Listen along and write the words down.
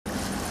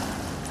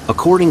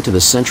According to the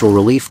Central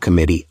Relief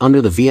Committee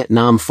under the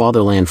Vietnam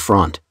Fatherland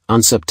Front,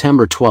 on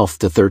September 12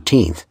 to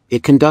 13,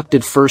 it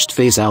conducted first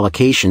phase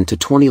allocation to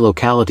 20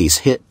 localities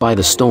hit by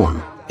the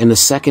storm, and the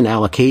second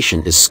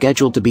allocation is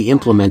scheduled to be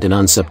implemented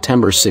on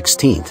September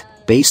 16,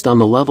 based on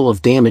the level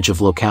of damage of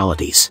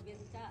localities.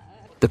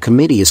 The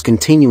committee is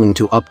continuing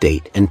to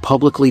update and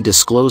publicly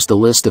disclose the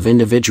list of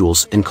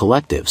individuals and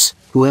collectives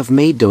who have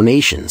made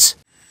donations.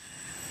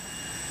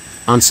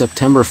 On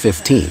September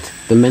 15,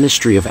 the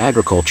Ministry of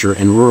Agriculture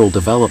and Rural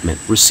Development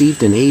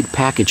received an aid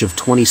package of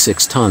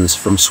 26 tons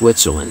from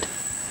Switzerland.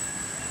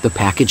 The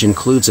package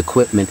includes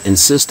equipment and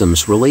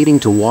systems relating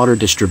to water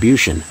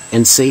distribution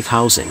and safe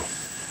housing.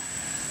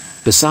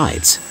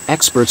 Besides,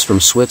 experts from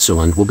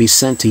Switzerland will be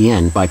sent to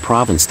Yen by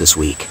province this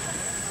week.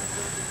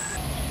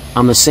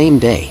 On the same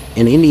day,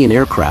 an Indian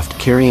aircraft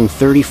carrying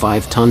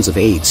 35 tons of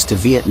aids to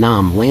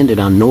Vietnam landed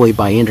on Noi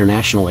Bai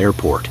International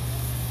Airport.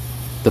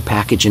 The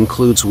package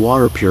includes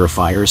water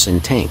purifiers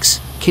and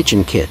tanks,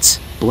 kitchen kits,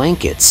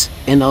 blankets,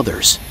 and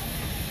others.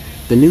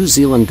 The New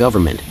Zealand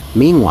government,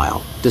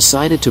 meanwhile,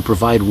 decided to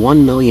provide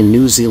 1 million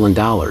New Zealand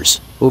dollars,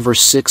 over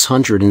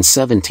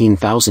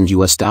 $617,000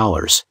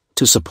 US,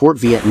 to support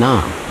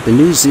Vietnam, the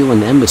New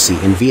Zealand Embassy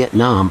in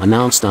Vietnam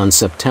announced on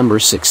September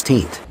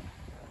 16.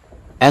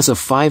 As of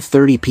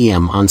 5:30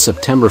 p.m. on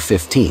September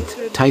 15,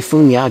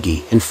 Typhoon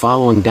Yagi and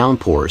following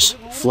downpours,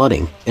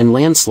 flooding, and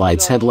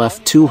landslides had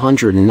left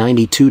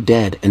 292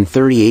 dead and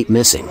 38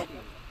 missing.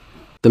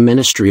 The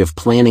Ministry of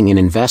Planning and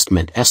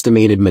Investment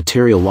estimated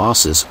material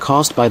losses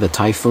caused by the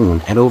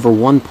typhoon at over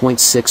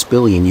 $1.6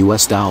 billion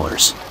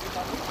US.